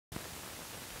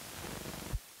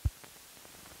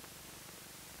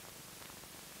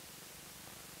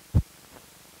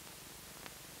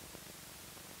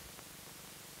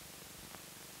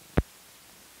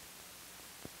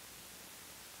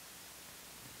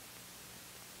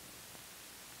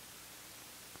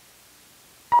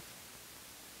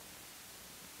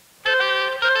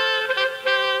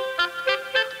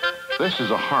This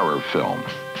is a horror film,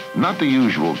 not the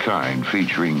usual kind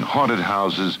featuring haunted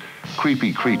houses,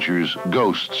 creepy creatures,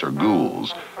 ghosts, or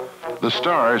ghouls. The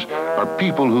stars are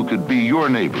people who could be your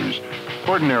neighbors,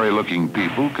 ordinary-looking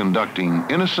people conducting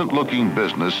innocent-looking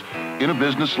business in a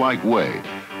business-like way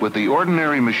with the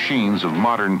ordinary machines of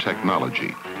modern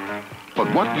technology.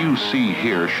 But what you see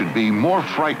here should be more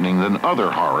frightening than other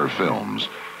horror films,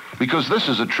 because this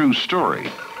is a true story.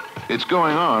 It's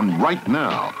going on right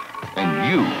now,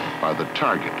 and you are the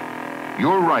target.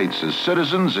 Your rights as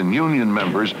citizens and union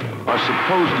members are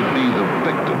supposed to be the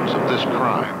victims of this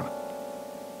crime.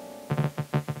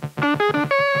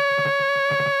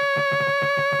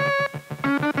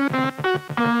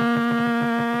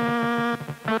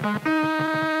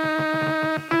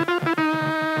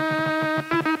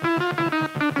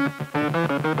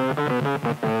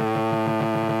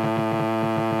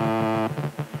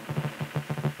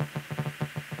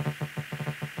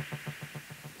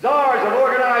 Czars of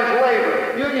organized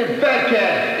labor. Union fat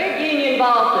cats. Big union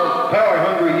bosses.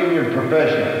 Power-hungry union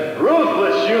professionals.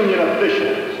 Ruthless union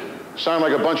officials. Sound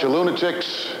like a bunch of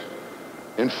lunatics?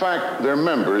 In fact, they're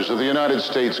members of the United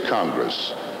States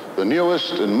Congress, the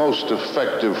newest and most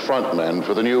effective frontmen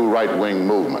for the new right-wing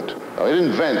movement. Now, it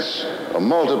invents a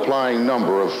multiplying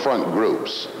number of front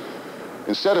groups.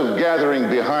 Instead of gathering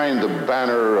behind the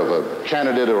banner of a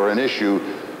candidate or an issue,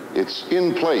 it's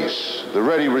in place, the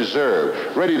ready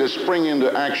reserve, ready to spring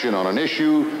into action on an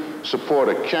issue, support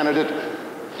a candidate,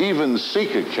 even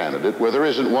seek a candidate where there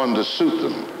isn't one to suit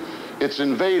them. It's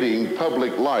invading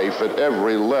public life at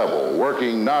every level,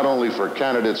 working not only for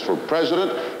candidates for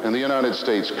president in the United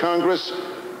States Congress,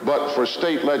 but for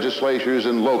state legislatures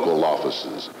and local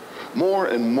offices. More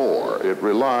and more, it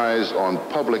relies on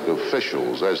public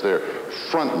officials as their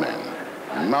frontmen,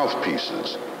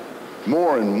 mouthpieces.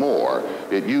 More and more,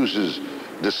 it uses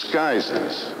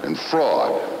disguises and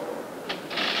fraud.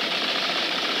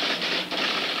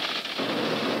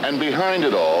 And behind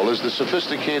it all is the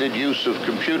sophisticated use of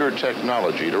computer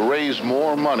technology to raise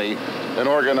more money and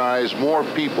organize more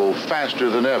people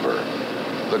faster than ever.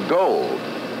 The goal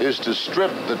is to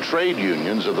strip the trade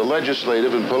unions of the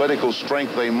legislative and political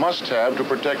strength they must have to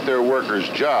protect their workers'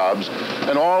 jobs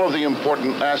and all of the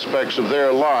important aspects of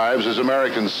their lives as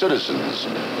American citizens.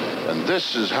 And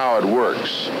this is how it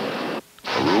works.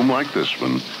 A room like this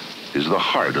one is the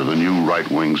heart of the new right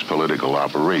wing's political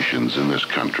operations in this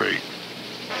country.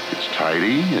 It's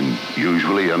tidy and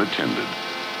usually unattended.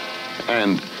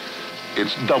 And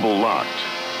it's double locked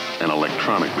and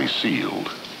electronically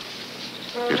sealed.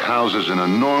 It houses an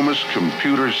enormous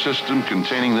computer system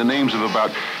containing the names of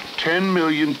about 10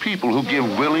 million people who give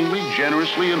willingly,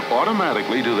 generously, and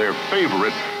automatically to their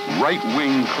favorite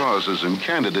right-wing causes and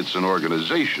candidates and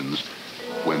organizations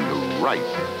when the right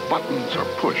buttons are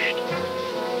pushed.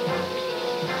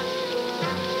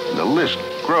 The list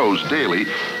grows daily,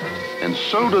 and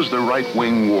so does the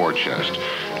right-wing war chest,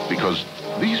 because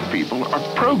these people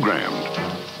are programmed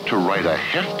to write a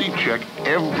hefty check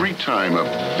every time a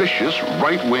vicious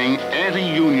right-wing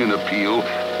anti-union appeal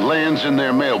lands in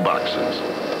their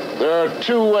mailboxes. There are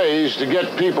two ways to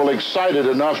get people excited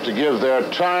enough to give their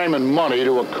time and money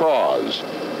to a cause.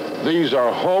 These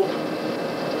are hope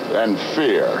and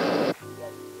fear.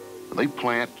 They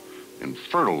plant and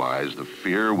fertilize the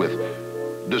fear with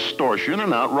distortion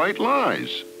and outright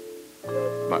lies.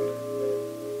 But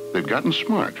they've gotten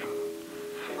smart.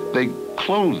 They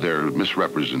clothe their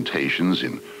misrepresentations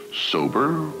in sober,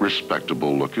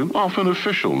 respectable-looking, often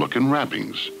official-looking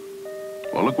wrappings.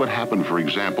 Well, look what happened, for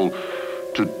example,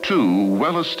 to two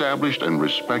well-established and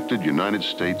respected United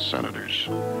States senators,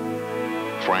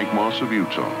 Frank Moss of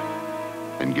Utah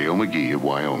and Gale McGee of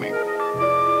Wyoming.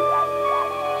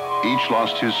 Each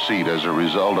lost his seat as a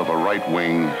result of a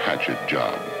right-wing hatchet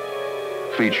job,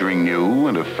 featuring new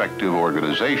and effective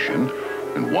organization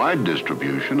and wide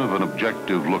distribution of an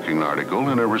objective-looking article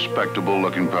in a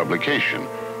respectable-looking publication.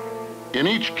 In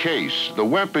each case, the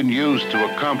weapon used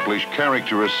to accomplish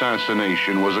character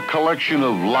assassination was a collection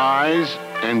of lies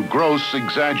and gross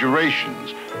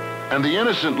exaggerations. And the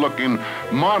innocent-looking,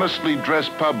 modestly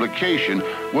dressed publication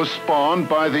was spawned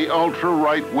by the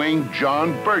ultra-right-wing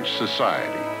John Birch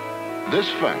Society. This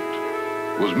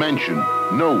fact was mentioned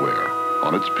nowhere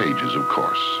on its pages, of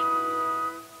course.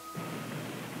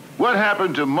 What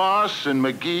happened to Moss and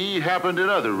McGee happened in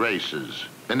other races.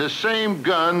 And the same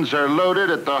guns are loaded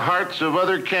at the hearts of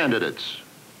other candidates.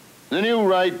 The new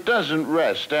right doesn't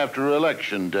rest after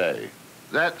Election Day.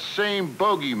 That same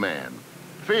bogeyman,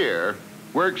 fear,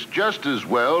 works just as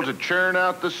well to churn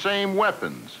out the same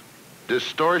weapons.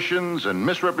 Distortions and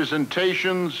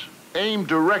misrepresentations aimed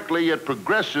directly at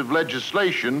progressive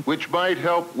legislation which might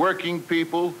help working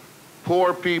people,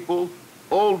 Poor people,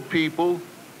 old people,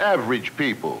 average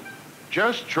people,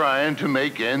 just trying to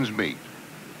make ends meet.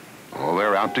 Oh,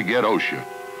 they're out to get OSHA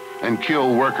and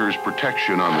kill workers'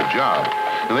 protection on the job.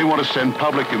 And they want to send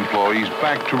public employees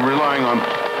back to relying on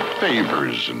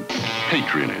favors and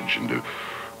patronage and to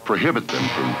prohibit them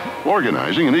from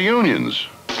organizing into unions.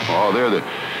 Oh, they're the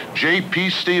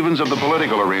J.P. Stevens of the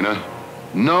political arena.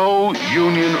 No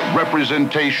union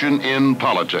representation in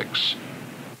politics.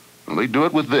 And they do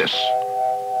it with this.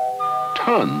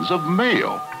 Tons of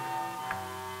mail.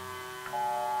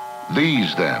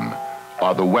 These, then,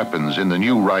 are the weapons in the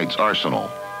new right's arsenal.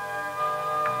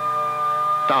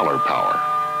 Dollar power.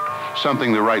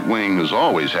 Something the right wing has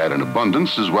always had in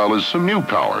abundance, as well as some new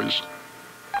powers.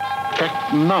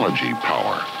 Technology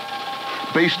power,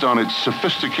 based on its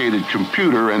sophisticated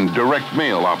computer and direct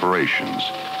mail operations.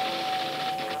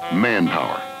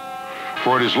 Manpower,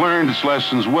 for it has learned its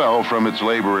lessons well from its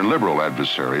labor and liberal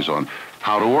adversaries on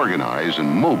how to organize and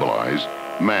mobilize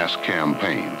mass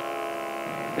campaigns.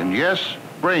 And yes,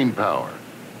 brain power.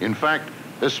 In fact,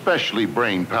 especially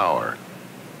brain power.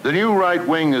 The new right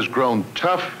wing has grown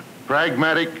tough,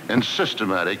 pragmatic, and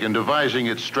systematic in devising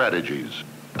its strategies.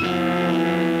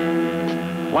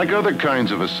 Like other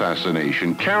kinds of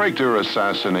assassination, character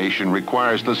assassination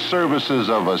requires the services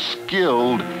of a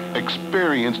skilled,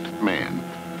 experienced man.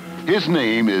 His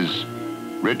name is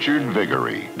Richard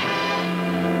Viguerie.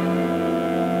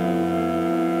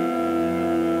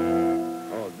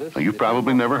 Now, you've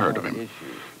probably never heard of him,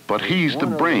 but he's the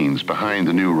brains behind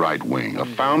the new right wing, a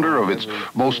founder of its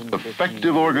most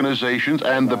effective organizations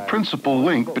and the principal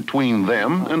link between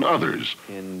them and others.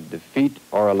 Can defeat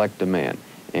or elect a man.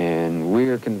 And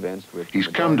we're convinced he's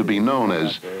come to be known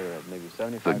as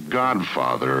the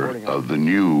godfather of the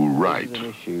new right. This is an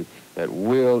issue that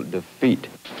will defeat.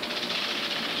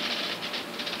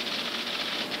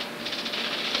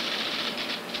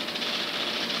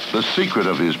 The secret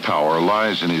of his power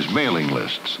lies in his mailing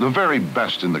lists, the very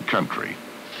best in the country.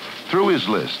 Through his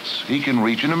lists, he can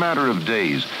reach in a matter of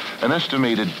days an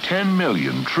estimated 10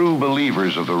 million true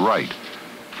believers of the right.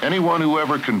 Anyone who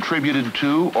ever contributed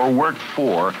to or worked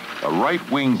for a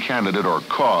right-wing candidate or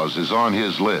cause is on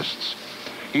his lists.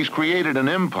 He's created an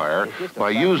empire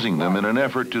by using them in an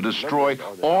effort to destroy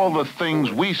all the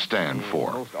things we stand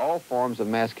for. Most all forms of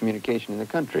mass communication in the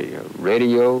country,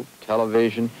 radio,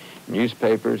 television,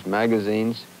 newspapers,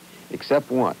 magazines, except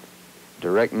one,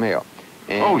 direct mail.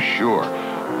 And oh, sure,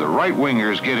 the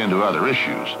right-wingers get into other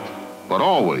issues, but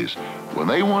always, when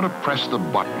they want to press the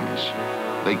buttons,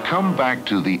 they come back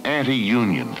to the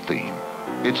anti-union theme.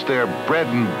 It's their bread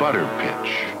and butter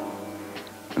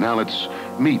pitch. Now let's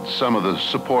meet some of the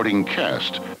supporting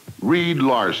cast. Reed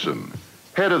Larson,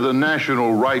 head of the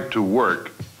National Right to Work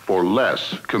for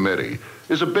Less Committee,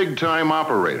 is a big-time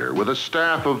operator with a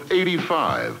staff of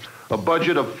 85, a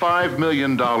budget of $5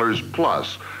 million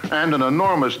plus, and an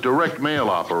enormous direct mail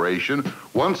operation,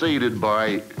 once aided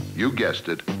by, you guessed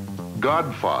it,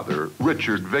 Godfather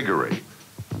Richard Viguerie.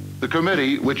 The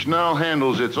committee, which now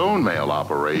handles its own mail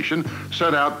operation,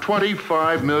 sent out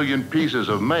 25 million pieces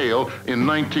of mail in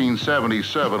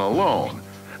 1977 alone.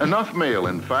 Enough mail,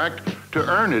 in fact, to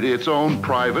earn it its own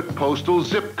private postal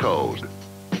zip code.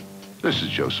 This is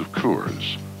Joseph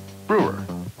Coors, brewer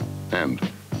and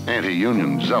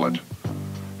anti-union zealot.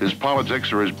 His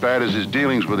politics are as bad as his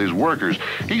dealings with his workers.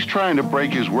 He's trying to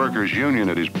break his workers' union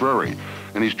at his brewery,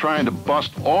 and he's trying to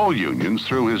bust all unions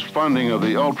through his funding of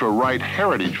the ultra-right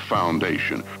Heritage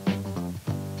Foundation.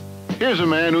 Here's a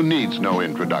man who needs no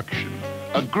introduction.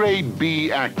 A grade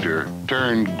B actor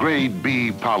turned grade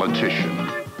B politician,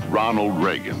 Ronald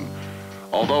Reagan.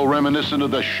 Although reminiscent of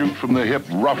the shoot-from-the-hip,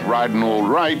 rough-riding old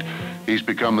right, he's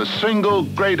become the single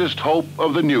greatest hope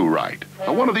of the new right.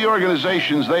 One of the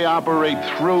organizations they operate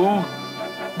through,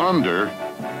 under,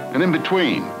 and in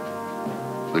between.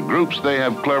 The groups they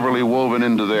have cleverly woven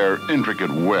into their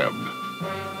intricate web.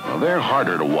 Well, they're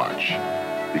harder to watch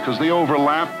because they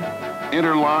overlap,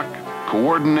 interlock,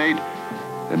 coordinate,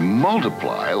 and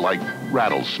multiply like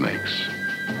rattlesnakes.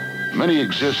 Many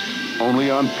exist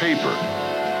only on paper,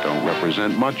 don't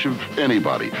represent much of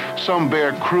anybody. Some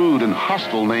bear crude and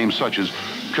hostile names such as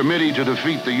Committee to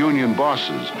Defeat the Union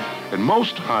Bosses, and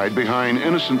most hide behind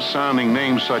innocent-sounding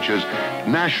names such as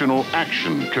National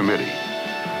Action Committee.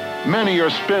 Many are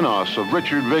spin-offs of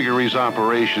Richard Vigorie's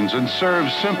operations and serve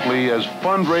simply as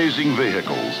fundraising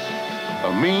vehicles,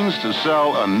 a means to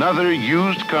sell another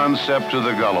used concept to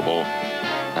the gullible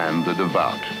and the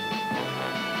devout.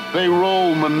 They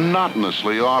roll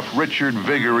monotonously off Richard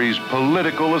Vigorie's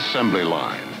political assembly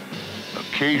line.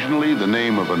 Occasionally, the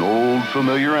name of an old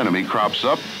familiar enemy crops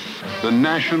up, The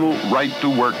National Right to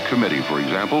Work Committee, for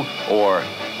example, or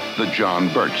the John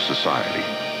Birch Society.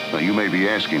 Now, you may be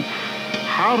asking,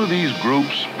 how do these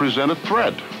groups present a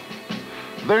threat?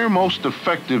 Their most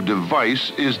effective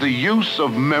device is the use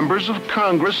of members of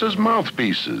Congress as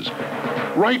mouthpieces.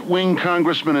 Right-wing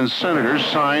congressmen and senators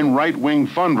sign right-wing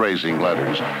fundraising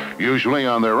letters, usually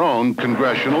on their own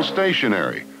congressional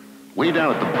stationery. Way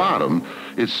down at the bottom,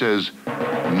 it says,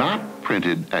 "Not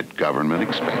printed at government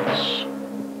expense."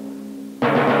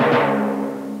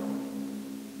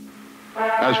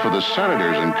 As for the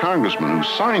senators and congressmen who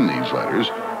sign these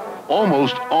letters,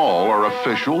 almost all are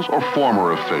officials or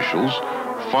former officials,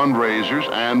 fundraisers,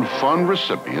 and fund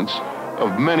recipients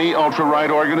of many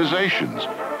ultra-right organizations.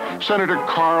 Senator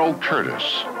Carl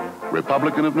Curtis,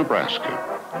 Republican of Nebraska.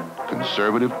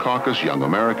 Conservative Caucus, Young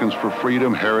Americans for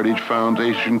Freedom, Heritage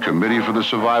Foundation, Committee for the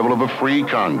Survival of a Free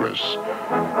Congress.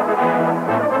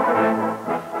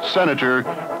 Senator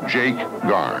Jake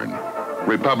Garn,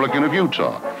 Republican of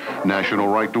Utah. National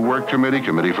Right to Work Committee,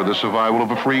 Committee for the Survival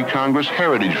of a Free Congress,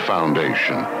 Heritage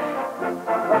Foundation.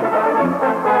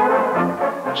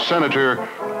 Senator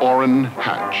Orrin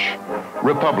Hatch,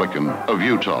 Republican of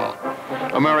Utah.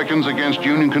 Americans Against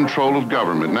Union Control of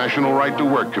Government, National Right to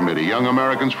Work Committee, Young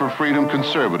Americans for Freedom,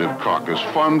 Conservative Caucus,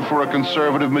 Fund for a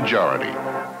Conservative Majority.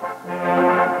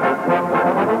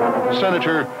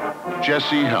 Senator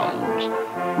Jesse Helms,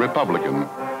 Republican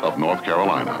of North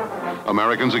Carolina.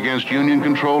 Americans Against Union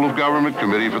Control of Government,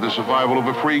 Committee for the Survival of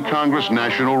a Free Congress,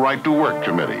 National Right to Work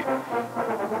Committee.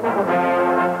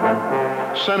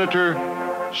 Senator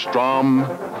Strom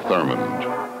Thurmond,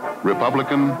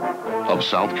 Republican of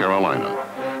South Carolina.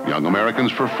 Young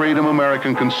Americans for Freedom,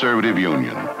 American Conservative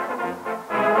Union.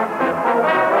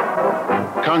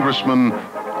 Congressman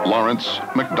Lawrence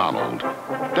McDonald,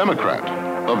 Democrat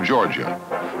of Georgia.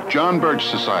 John Birch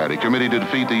Society, Committee to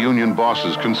Defeat the Union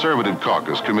Bosses, Conservative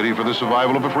Caucus, Committee for the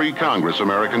Survival of a Free Congress,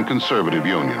 American Conservative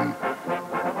Union.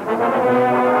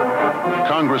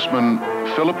 Congressman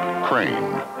Philip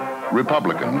Crane,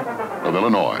 Republican of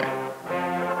Illinois.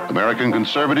 American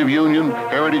Conservative Union,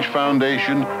 Heritage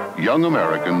Foundation, Young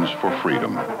Americans for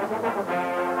Freedom.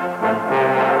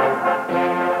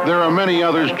 There are many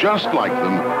others just like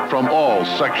them from all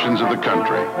sections of the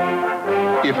country.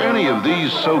 If any of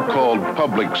these so-called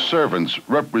public servants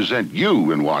represent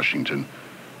you in Washington,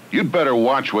 you'd better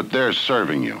watch what they're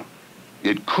serving you.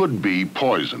 It could be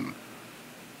poison.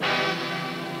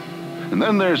 And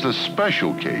then there's the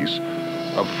special case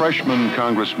of freshman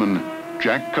Congressman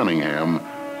Jack Cunningham,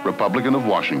 Republican of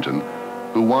Washington,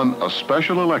 who won a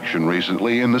special election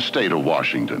recently in the state of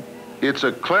Washington. It's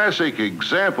a classic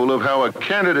example of how a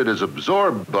candidate is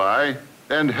absorbed by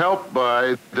and helped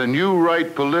by the new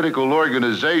right political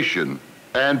organization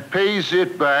and pays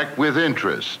it back with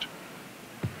interest.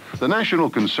 The National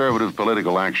Conservative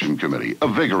Political Action Committee, a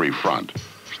Viggory Front,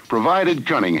 provided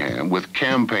Cunningham with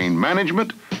campaign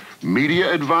management,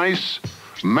 media advice,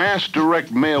 mass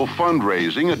direct mail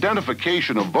fundraising,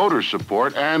 identification of voter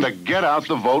support, and a Get Out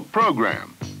the Vote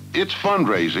program. Its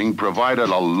fundraising provided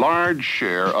a large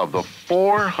share of the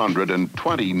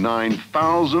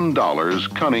 $429,000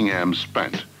 Cunningham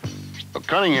spent. But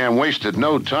Cunningham wasted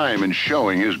no time in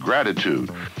showing his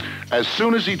gratitude. As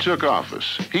soon as he took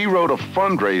office, he wrote a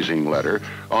fundraising letter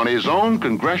on his own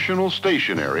congressional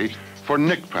stationery for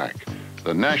NCPAC,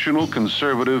 the National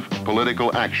Conservative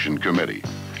Political Action Committee.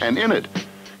 And in it,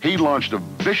 he launched a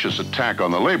vicious attack on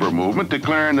the labor movement,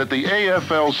 declaring that the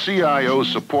AFL-CIO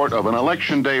support of an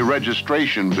Election Day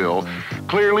registration bill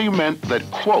clearly meant that,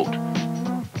 quote,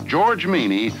 George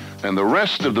Meany and the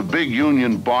rest of the big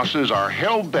union bosses are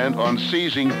hell-bent on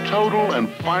seizing total and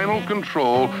final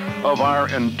control of our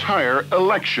entire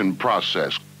election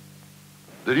process.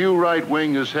 The new right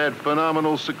wing has had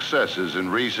phenomenal successes in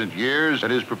recent years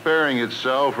and is preparing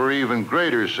itself for even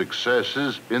greater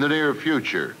successes in the near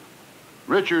future.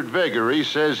 Richard Viguerie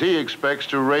says he expects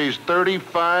to raise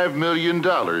 $35 million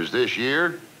this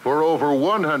year for over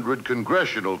 100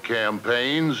 congressional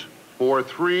campaigns, for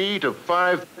 3,000 to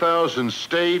 5,000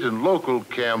 state and local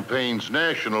campaigns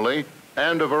nationally,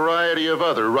 and a variety of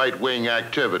other right-wing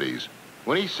activities.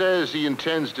 When he says he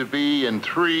intends to be in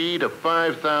 3,000 to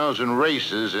 5,000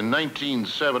 races in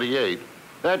 1978,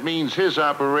 that means his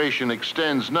operation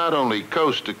extends not only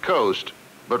coast to coast,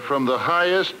 but from the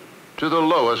highest to the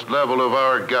lowest level of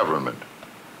our government.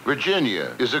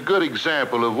 Virginia is a good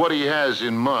example of what he has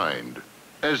in mind.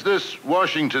 As this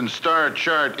Washington Star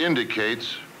chart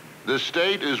indicates, the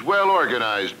state is well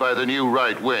organized by the new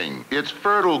right wing. It's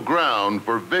fertile ground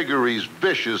for Vigorie's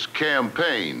vicious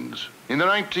campaigns. In the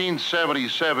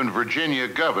 1977 Virginia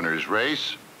governor's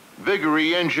race,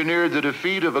 Viggory engineered the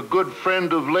defeat of a good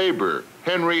friend of labor,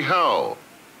 Henry Howe.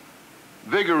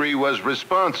 Viggory was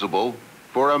responsible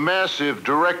for a massive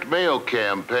direct mail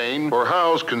campaign for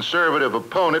Howe's conservative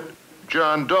opponent,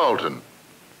 John Dalton.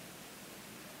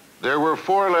 There were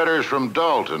 4 letters from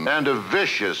Dalton and a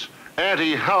vicious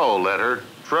anti-Howe letter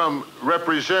from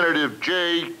Representative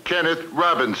J. Kenneth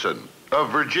Robinson of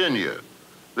Virginia.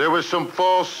 There was some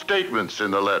false statements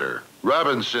in the letter,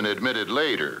 Robinson admitted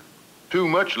later. Too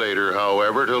much later,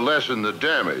 however, to lessen the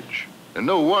damage. And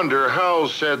no wonder Howe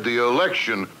said the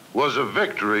election was a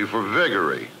victory for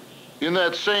Viggory. In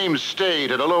that same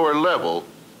state at a lower level,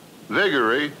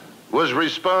 Viggory was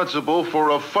responsible for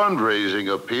a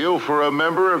fundraising appeal for a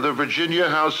member of the Virginia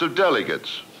House of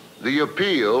Delegates. The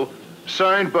appeal,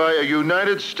 signed by a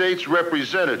United States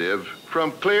representative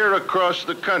from clear across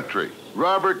the country,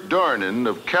 Robert Dornan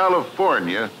of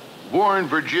California, warned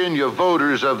Virginia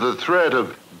voters of the threat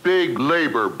of big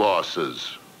labor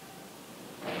bosses.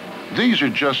 These are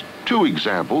just 2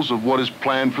 examples of what is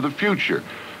planned for the future.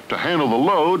 To handle the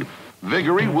load,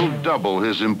 Viggory will double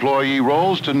his employee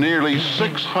rolls to nearly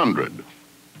 600.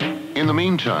 In the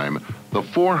meantime, the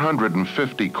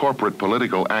 450 corporate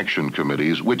political action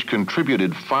committees, which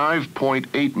contributed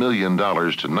 $5.8 million to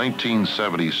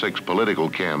 1976 political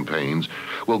campaigns,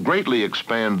 will greatly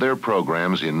expand their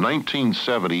programs in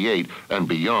 1978 and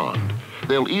beyond.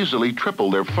 They'll easily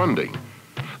triple their funding.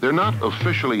 They're not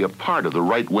officially a part of the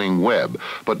right-wing web,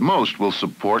 but most will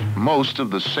support most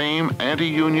of the same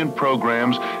anti-union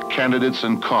programs, candidates,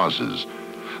 and causes.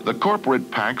 The corporate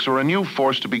PACs are a new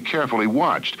force to be carefully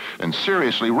watched and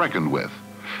seriously reckoned with.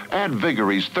 Add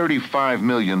Viggory's $35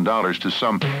 million to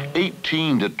some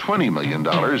 $18 to $20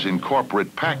 million in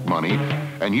corporate PAC money,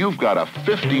 and you've got a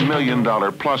 $50 million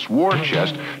plus war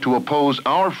chest to oppose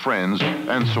our friends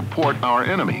and support our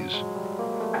enemies.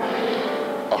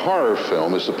 A horror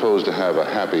film is supposed to have a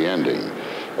happy ending.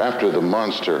 After the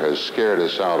monster has scared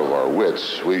us out of our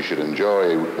wits, we should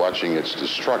enjoy watching its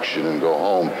destruction and go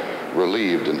home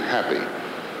relieved and happy.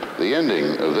 The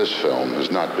ending of this film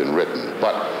has not been written,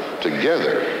 but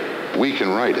together we can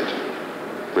write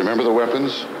it. Remember the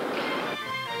weapons?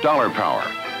 Dollar power.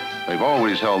 They've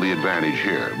always held the advantage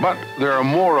here, but there are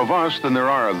more of us than there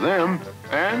are of them,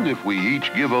 and if we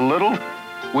each give a little,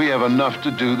 we have enough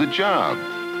to do the job.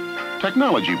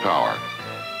 Technology power.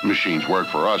 Machines work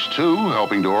for us too,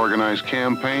 helping to organize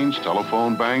campaigns,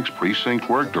 telephone banks, precinct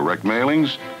work, direct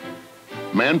mailings.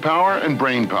 Manpower and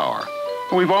brain power.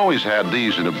 We've always had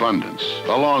these in abundance,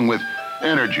 along with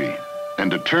energy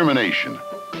and determination.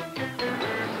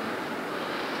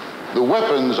 The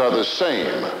weapons are the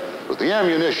same, but the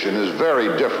ammunition is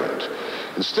very different.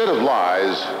 Instead of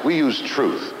lies, we use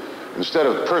truth. Instead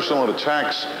of personal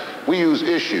attacks, we use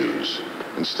issues.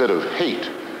 Instead of hate,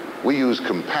 we use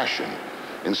compassion.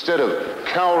 Instead of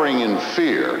cowering in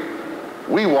fear,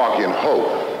 we walk in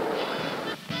hope.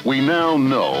 We now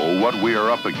know what we are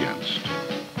up against.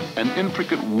 An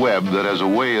intricate web that has a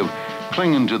way of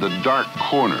clinging to the dark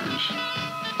corners,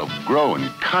 of growing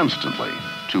constantly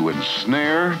to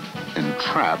ensnare,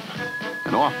 entrap,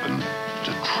 and often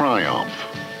to triumph.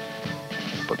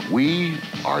 But we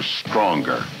are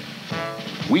stronger.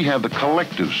 We have the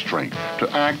collective strength to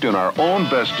act in our own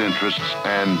best interests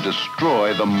and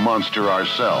destroy the monster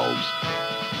ourselves.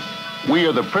 We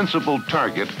are the principal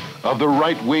target of the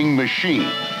right-wing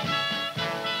machine,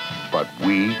 but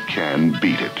we can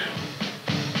beat it.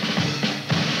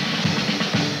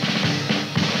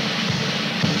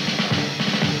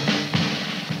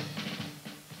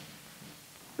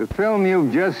 The film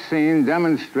you've just seen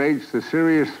demonstrates the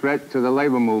serious threat to the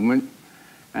labor movement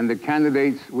and the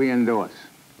candidates we endorse.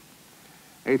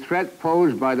 A threat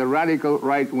posed by the radical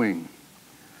right wing.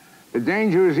 The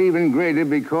danger is even greater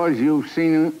because you've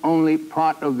seen only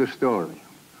part of the story.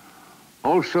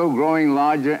 Also growing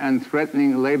larger and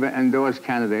threatening labor-endorsed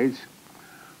candidates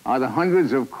are the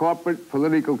hundreds of corporate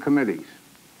political committees.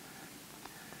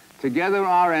 Together,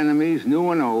 our enemies, new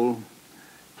and old,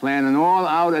 plan an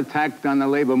all-out attack on the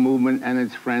labor movement and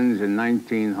its friends in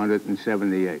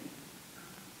 1978.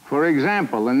 For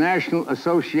example, the National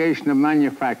Association of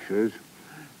Manufacturers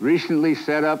recently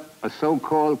set up a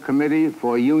so-called Committee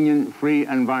for a Union-Free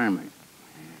Environment.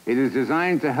 It is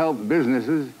designed to help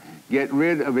businesses get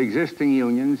rid of existing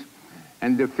unions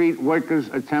and defeat workers'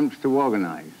 attempts to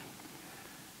organize.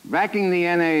 Backing the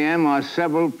NAM are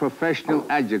several professional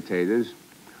agitators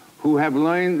who have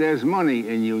learned there's money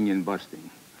in union busting.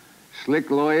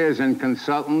 Slick lawyers and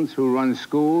consultants who run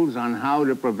schools on how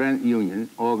to prevent union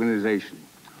organization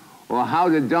or how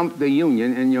to dump the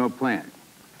union in your plant.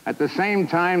 At the same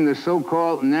time, the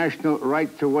so-called National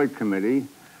Right to Work Committee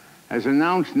has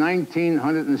announced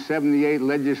 1,978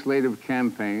 legislative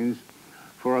campaigns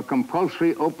for a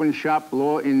compulsory open shop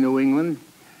law in New England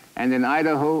and in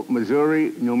Idaho,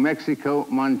 Missouri, New Mexico,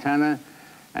 Montana,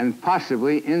 and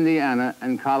possibly Indiana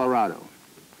and Colorado.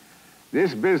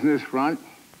 This business front,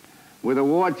 with a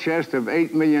war chest of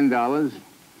 $8 million,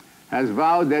 has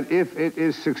vowed that if it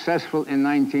is successful in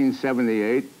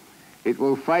 1978, it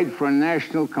will fight for a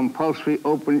national compulsory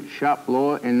open shop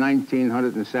law in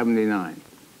 1979.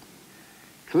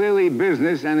 Clearly,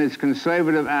 business and its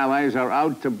conservative allies are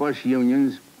out to bust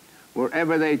unions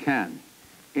wherever they can,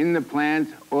 in the plant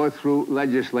or through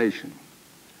legislation.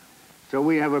 So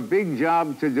we have a big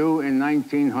job to do in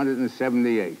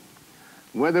 1978.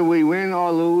 Whether we win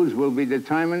or lose will be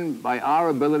determined by our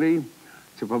ability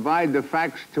to provide the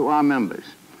facts to our members,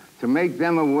 to make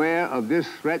them aware of this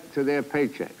threat to their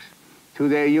paychecks, to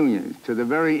their unions, to the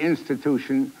very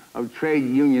institution of trade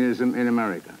unionism in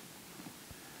America.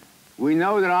 We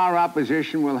know that our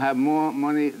opposition will have more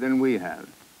money than we have.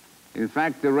 In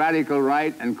fact, the radical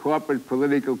right and corporate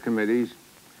political committees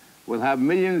will have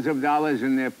millions of dollars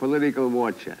in their political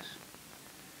war chests.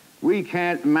 We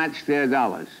can't match their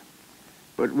dollars,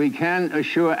 but we can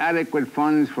assure adequate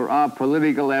funds for our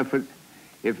political effort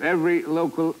if every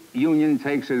local union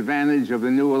takes advantage of the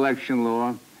new election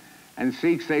law and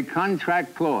seeks a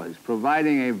contract clause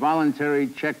providing a voluntary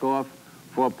checkoff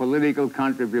for political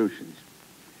contributions.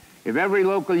 If every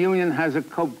local union has a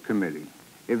COPE committee,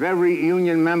 if every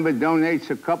union member donates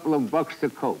a couple of bucks to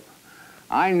COPE,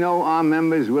 I know our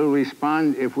members will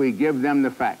respond if we give them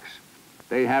the facts.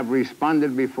 They have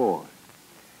responded before.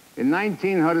 In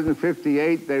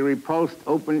 1958, they repulsed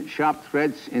open shop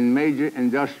threats in major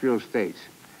industrial states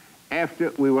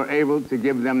after we were able to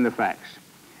give them the facts.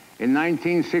 In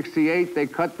 1968, they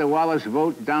cut the Wallace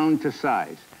vote down to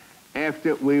size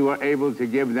after we were able to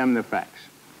give them the facts.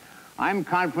 I'm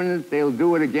confident they'll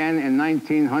do it again in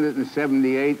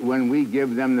 1978 when we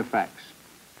give them the facts.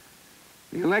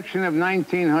 The election of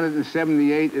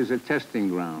 1978 is a testing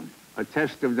ground, a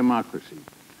test of democracy,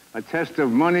 a test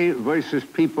of money versus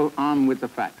people armed with the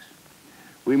facts.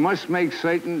 We must make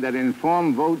certain that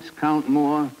informed votes count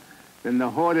more than the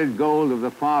hoarded gold of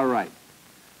the far right.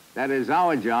 That is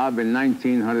our job in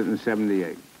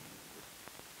 1978.